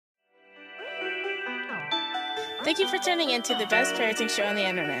Thank you for tuning in to the best parenting show on the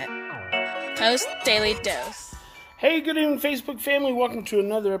internet, Post Daily Dose. Hey, good evening, Facebook family. Welcome to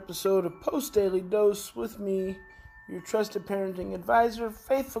another episode of Post Daily Dose with me, your trusted parenting advisor,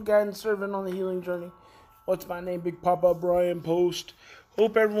 faithful guide and servant on the healing journey. What's my name? Big Papa Brian Post.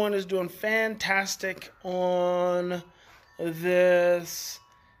 Hope everyone is doing fantastic on this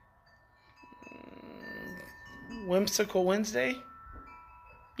Whimsical Wednesday.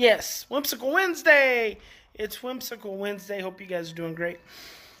 Yes, Whimsical Wednesday. It's Whimsical Wednesday. Hope you guys are doing great.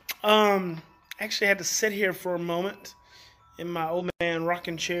 Actually had to sit here for a moment in my old man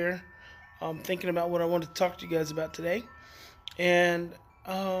rocking chair, thinking about what I wanted to talk to you guys about today. And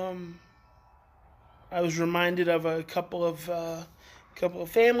I was reminded of a couple of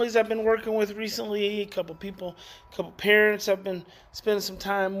families I've been working with recently, a couple parents I've been spending some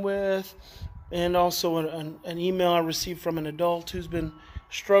time with, and also an email I received from an adult who's been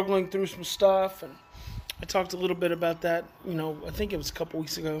struggling through some stuff. And I talked a little bit about that, I think it was a couple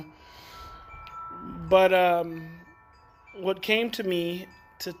weeks ago. But what came to me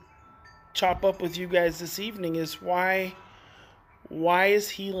to chop up with you guys this evening is why is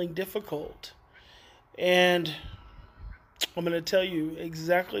healing difficult? And I'm going to tell you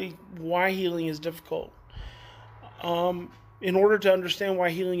exactly why healing is difficult. In order to understand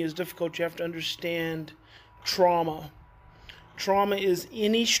why healing is difficult, you have to understand trauma. Trauma is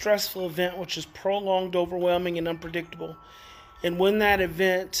any stressful event which is prolonged, overwhelming, and unpredictable. And when that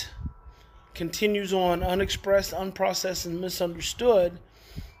event continues on unexpressed, unprocessed, and misunderstood,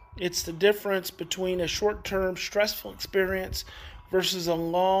 it's the difference between a short-term stressful experience versus a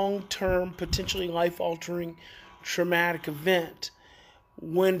long-term, potentially life-altering, traumatic event.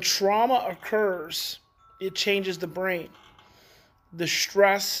 When trauma occurs, it changes the brain. The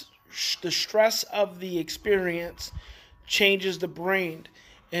stress of the experience changes the brain.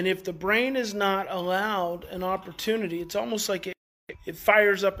 And if the brain is not allowed an opportunity, it's almost like it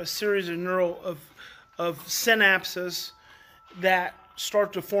fires up a series of synapses that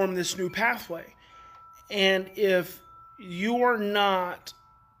start to form this new pathway. And if you are not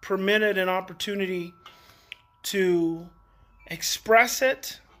permitted an opportunity to express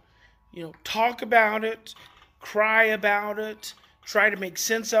it, talk about it, cry about it, try to make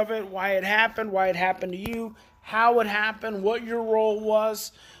sense of it, why it happened to you, how it happened, what your role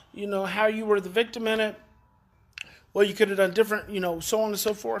was, how you were the victim in it, what you could have done different, so on and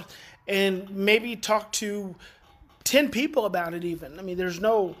so forth, and maybe talk to 10 people about it even. I mean, there's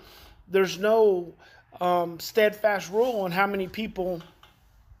no steadfast rule on how many people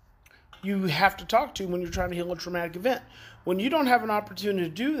you have to talk to when you're trying to heal a traumatic event. When you don't have an opportunity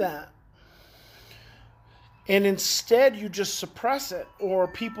to do that, and instead you just suppress it, or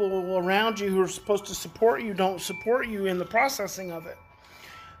people around you who are supposed to support you don't support you in the processing of it,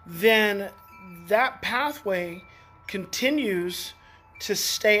 then that pathway continues to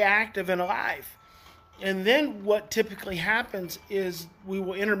stay active and alive. And then what typically happens is we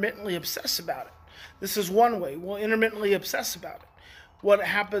will intermittently obsess about it. This is one way. We'll intermittently obsess about it. What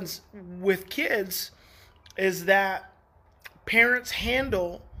happens with kids is that parents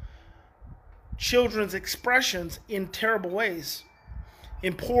handle children's expressions in terrible ways,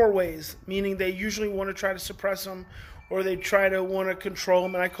 in poor ways, meaning they usually want to try to suppress them, or they try to want to control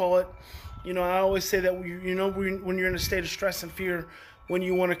them. And I call it, I always say that, when you're in a state of stress and fear, when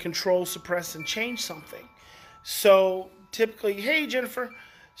you want to control, suppress, and change something. So typically, hey, Jennifer.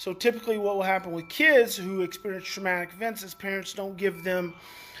 So typically what will happen with kids who experience traumatic events is parents don't give them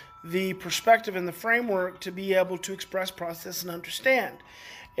the perspective and the framework to be able to express, process, and understand.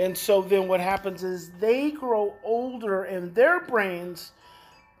 And so then what happens is they grow older and their brains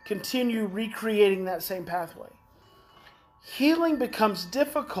continue recreating that same pathway. Healing becomes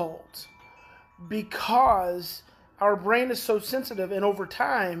difficult because our brain is so sensitive, and over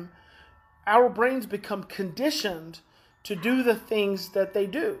time, our brains become conditioned to do the things that they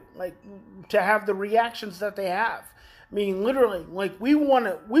do, like to have the reactions that they have. I mean, literally, like we want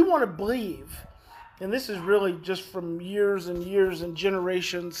to believe, and this is really just from years and years and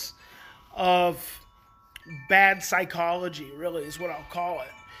generations of bad psychology, really is what I'll call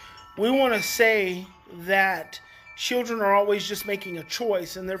it. We want to say that children are always just making a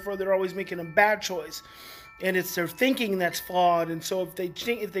choice, and therefore they're always making a bad choice. And it's their thinking that's flawed. And so if they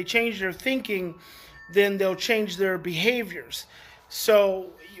change their thinking, then they'll change their behaviors.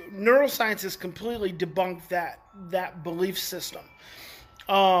 So neuroscience has completely debunked that belief system.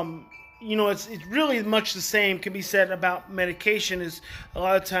 It's really much the same can be said about medication. Is a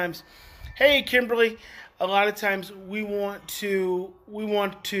lot of times, hey Kimberly, a lot of times we want to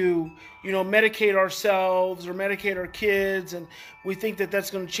medicate ourselves or medicate our kids, and we think that that's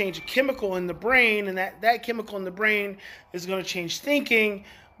going to change a chemical in the brain, and that chemical in the brain is going to change thinking,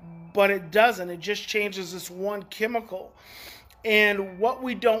 but it doesn't. It just changes this one chemical. And what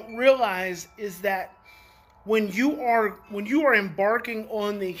we don't realize is that when you are embarking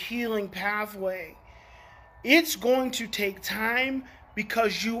on the healing pathway, it's going to take time,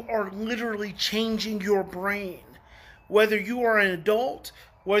 because you are literally changing your brain. Whether you are an adult,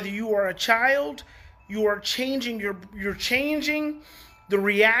 whether you are a child, you're changing the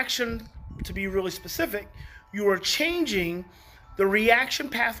reaction. To be really specific, you are changing the reaction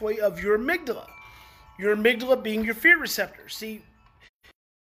pathway of your amygdala. Your amygdala being your fear receptor. See,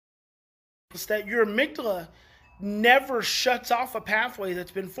 it's that your amygdala never shuts off a pathway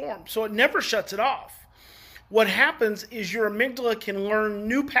that's been formed. So it never shuts it off. What happens is your amygdala can learn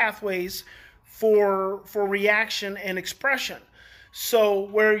new pathways for reaction and expression. So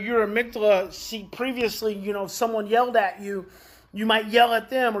where your amygdala, see, previously, someone yelled at you, you might yell at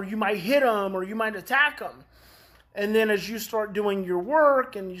them, or you might hit them, or you might attack them. And then as you start doing your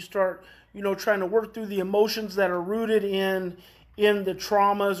work and you start, trying to work through the emotions that are rooted in the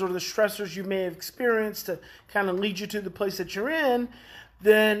traumas or the stressors you may have experienced to kind of lead you to the place that you're in,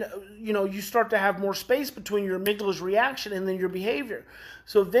 then, you start to have more space between your amygdala's reaction and then your behavior.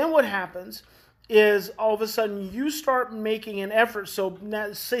 So then what happens is all of a sudden you start making an effort. So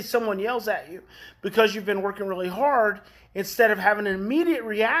now, say someone yells at you because you've been working really hard. Instead of having an immediate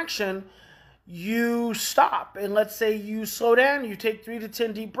reaction, you stop. And let's say you slow down, you take 3 to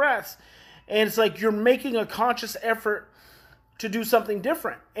 10 deep breaths. And it's like you're making a conscious effort to do something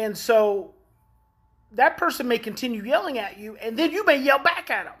different. And so that person may continue yelling at you, and then you may yell back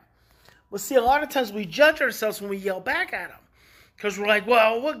at them. Well, see, a lot of times we judge ourselves when we yell back at them, because we're like,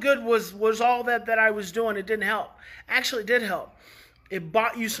 well, what good was all that I was doing? It didn't help. Actually, it did help. It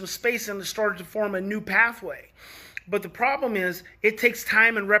bought you some space, and it started to form a new pathway. But the problem is, it takes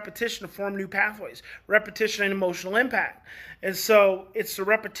time and repetition to form new pathways. Repetition and emotional impact. And so it's the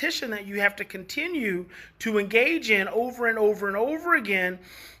repetition that you have to continue to engage in over and over and over again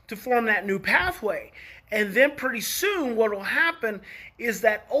to form that new pathway. And then pretty soon what will happen is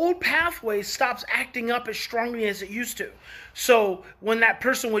that old pathway stops acting up as strongly as it used to. So when that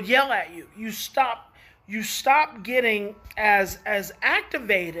person would yell at you, you stop getting as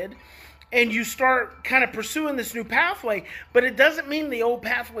activated, and you start kind of pursuing this new pathway. But it doesn't mean the old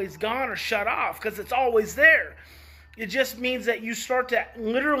pathway is gone or shut off, because it's always there. It just means that you start to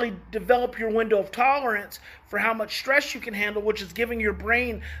literally develop your window of tolerance for how much stress you can handle, which is giving your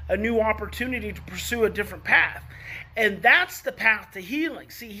brain a new opportunity to pursue a different path. And that's the path to healing.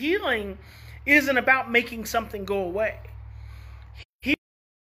 See, healing isn't about making something go away. Healing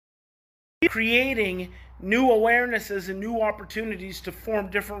is creating new awarenesses and new opportunities to form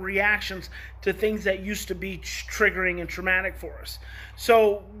different reactions to things that used to be triggering and traumatic for us.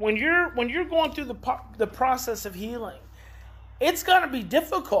 So when you're going through the process of healing, it's going to be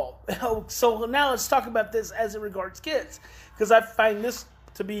difficult. So now let's talk about this as it regards kids, because I find this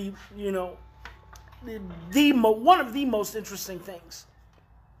to be, one of the most interesting things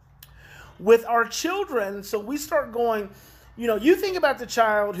with our children. So we start going, you think about the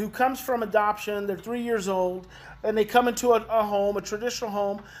child who comes from adoption, they're 3 years old, and they come into a home, a traditional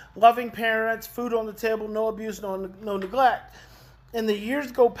home, loving parents, food on the table, no abuse, no neglect. And the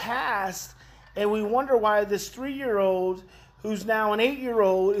years go past, and we wonder why this 3-year-old, who's now an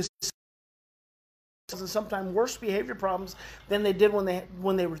 8-year-old, is sometimes worse behavior problems than they did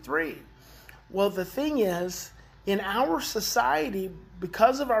when they were 3. Well, the thing is, in our society,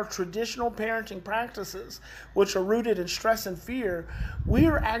 because of our traditional parenting practices, which are rooted in stress and fear, we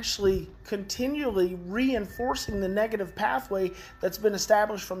are actually continually reinforcing the negative pathway that's been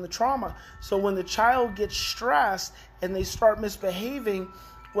established from the trauma. So when the child gets stressed and they start misbehaving,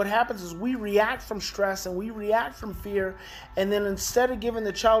 what happens is we react from stress and we react from fear, and then instead of giving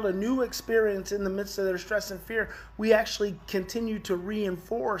the child a new experience in the midst of their stress and fear, we actually continue to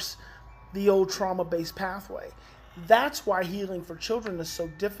reinforce the old trauma-based pathway. That's why healing for children is so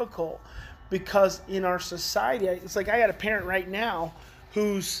difficult, because in our society, it's like I got a parent right now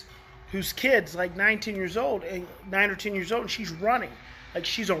whose kid's like 9 or 10 years old, and she's running. Like,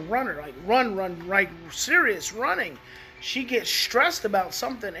 she's a runner, like run, like serious running. She gets stressed about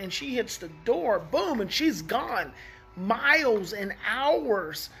something and she hits the door, boom, and she's gone miles and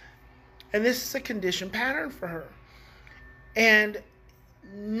hours. And this is a conditioned pattern for her. And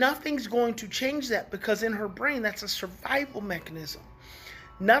nothing's going to change that, because in her brain, that's a survival mechanism.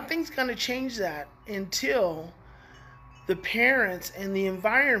 Nothing's going to change that until the parents and the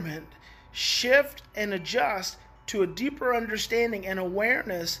environment shift and adjust to a deeper understanding and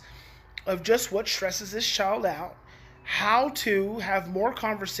awareness of just what stresses this child out, how to have more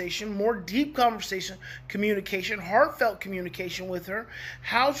conversation, more deep conversation, communication, heartfelt communication with her,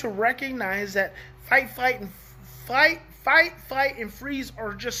 how to recognize that fight, flight, and freeze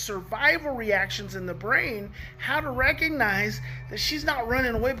are just survival reactions in the brain, how to recognize that she's not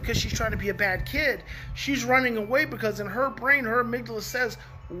running away because she's trying to be a bad kid. She's running away because in her brain, her amygdala says,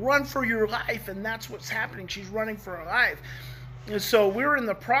 run for your life, and that's what's happening. She's running for her life. And so we're in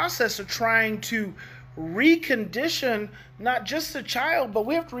the process of trying to recondition not just the child, but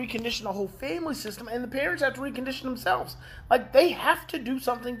we have to recondition the whole family system, and the parents have to recondition themselves. Like, they have to do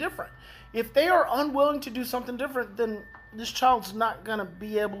something different. If they are unwilling to do something different, then this child's not going to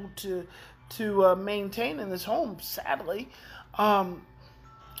be able to maintain in this home, sadly,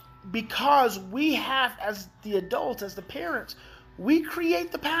 because we have, as the adults, as the parents, we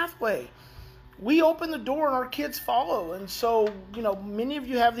create the pathway. We open the door and our kids follow. And so, many of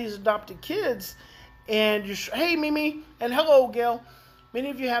you have these adopted kids, and you're, hey, Mimi, and hello, Gail. Many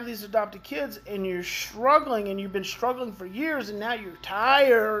of you have these adopted kids, and you're struggling, and you've been struggling for years, and now you're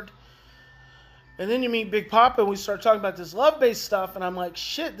tired. And then you meet Big Papa, and we start talking about this love-based stuff, and I'm like,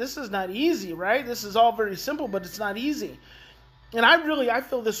 shit, this is not easy, right? This is all very simple, but it's not easy. And I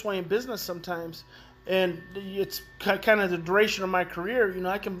feel this way in business sometimes, and it's kind of the duration of my career.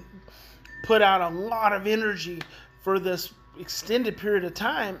 I can put out a lot of energy for this extended period of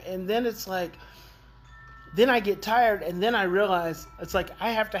time, and then it's like, then I get tired, and then I realize it's like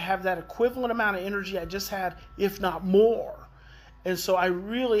I have to have that equivalent amount of energy I just had, if not more. And so I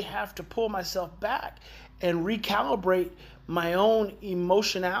really have to pull myself back and recalibrate my own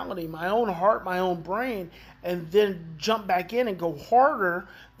emotionality, my own heart, my own brain, and then jump back in and go harder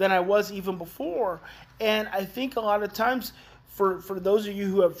than I was even before. And I think a lot of times for those of you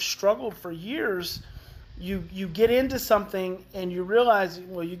who have struggled for years, you get into something and you realize,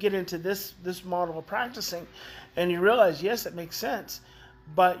 you get into this model of practicing and you realize, yes, it makes sense,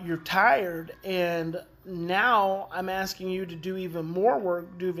 but you're tired, and now I'm asking you to do even more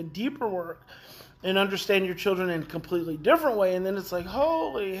work, do even deeper work, and understand your children in a completely different way. And then it's like,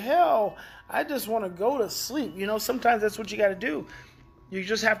 holy hell, I just want to go to sleep. Sometimes that's what you got to do. You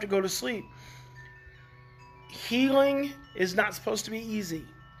just have to go to sleep. Healing is not supposed to be easy.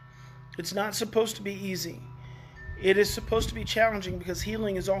 It's not supposed to be easy. It is supposed to be challenging, because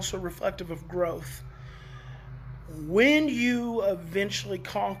healing is also reflective of growth. When you eventually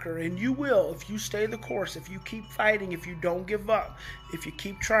conquer, and you will if you stay the course, if you keep fighting, if you don't give up, if you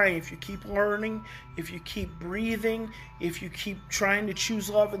keep trying, if you keep learning, if you keep breathing, if you keep trying to choose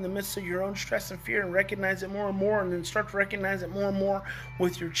love in the midst of your own stress and fear, and recognize it more and more, and then start to recognize it more and more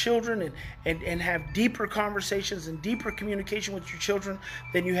with your children, and have deeper conversations and deeper communication with your children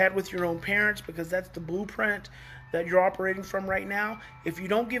than you had with your own parents, because that's the blueprint that you're operating from right now. If you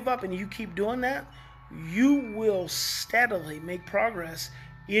don't give up and you keep doing that, you will steadily make progress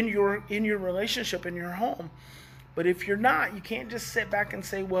in your relationship, in your home. But if you're not, you can't just sit back and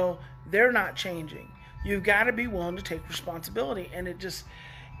say, well, they're not changing. You've got to be willing to take responsibility. And it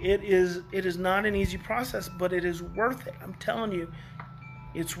is not an easy process, but it is worth it. I'm telling you,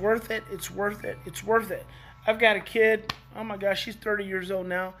 it's worth it. It's worth it. It's worth it. I've got a kid. Oh my gosh, she's 30 years old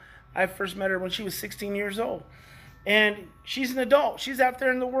now. I first met her when she was 16 years old. And she's an adult. She's out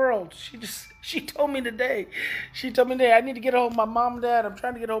there in the world. She told me today, I need to get a hold of my mom and dad. I'm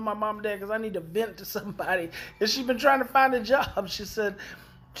trying to get a hold of my mom and dad because I need to vent to somebody. And she's been trying to find a job.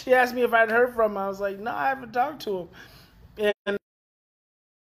 She asked me if I'd heard from him. I was like, no, I haven't talked to him. And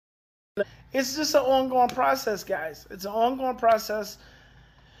it's just an ongoing process, guys. It's an ongoing process.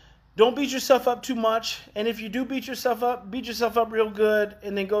 Don't beat yourself up too much. And if you do beat yourself up real good,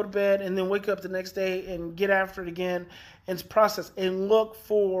 and then go to bed, and then wake up the next day and get after it again and process and look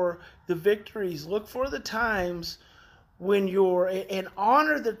for the victories. Look for the times when and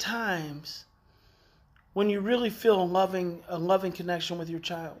honor the times when you really feel a loving connection with your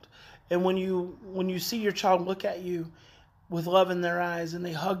child. And when you see your child look at you with love in their eyes, and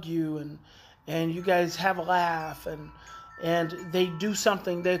they hug you, and you guys have a laugh, and they do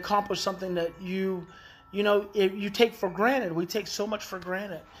something, they accomplish something that you take for granted. We take so much for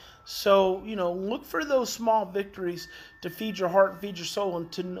granted. So, look for those small victories to feed your heart and feed your soul,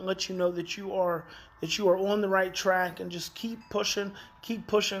 and to let you know that you are on the right track, and just keep pushing.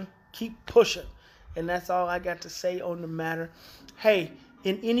 And that's all I got to say on the matter. Hey,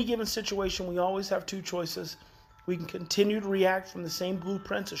 in any given situation, we always have two choices. We can continue to react from the same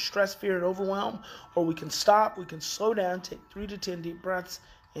blueprints of stress, fear, and overwhelm, or we can stop, we can slow down, take 3 to 10 deep breaths,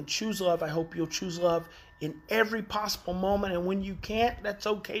 and choose love. I hope you'll choose love in every possible moment. And when you can't, that's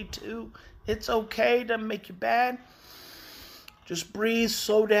okay too. It's okay. It doesn't make you bad. Just breathe,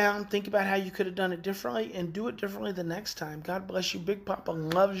 slow down, think about how you could have done it differently, and do it differently the next time. God bless you. Big Papa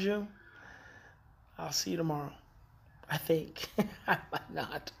loves you. I'll see you tomorrow. I think. I might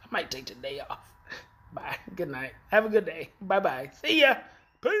not. I might take the day off. Bye. Good night. Have a good day. Bye-bye. See ya.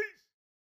 Peace.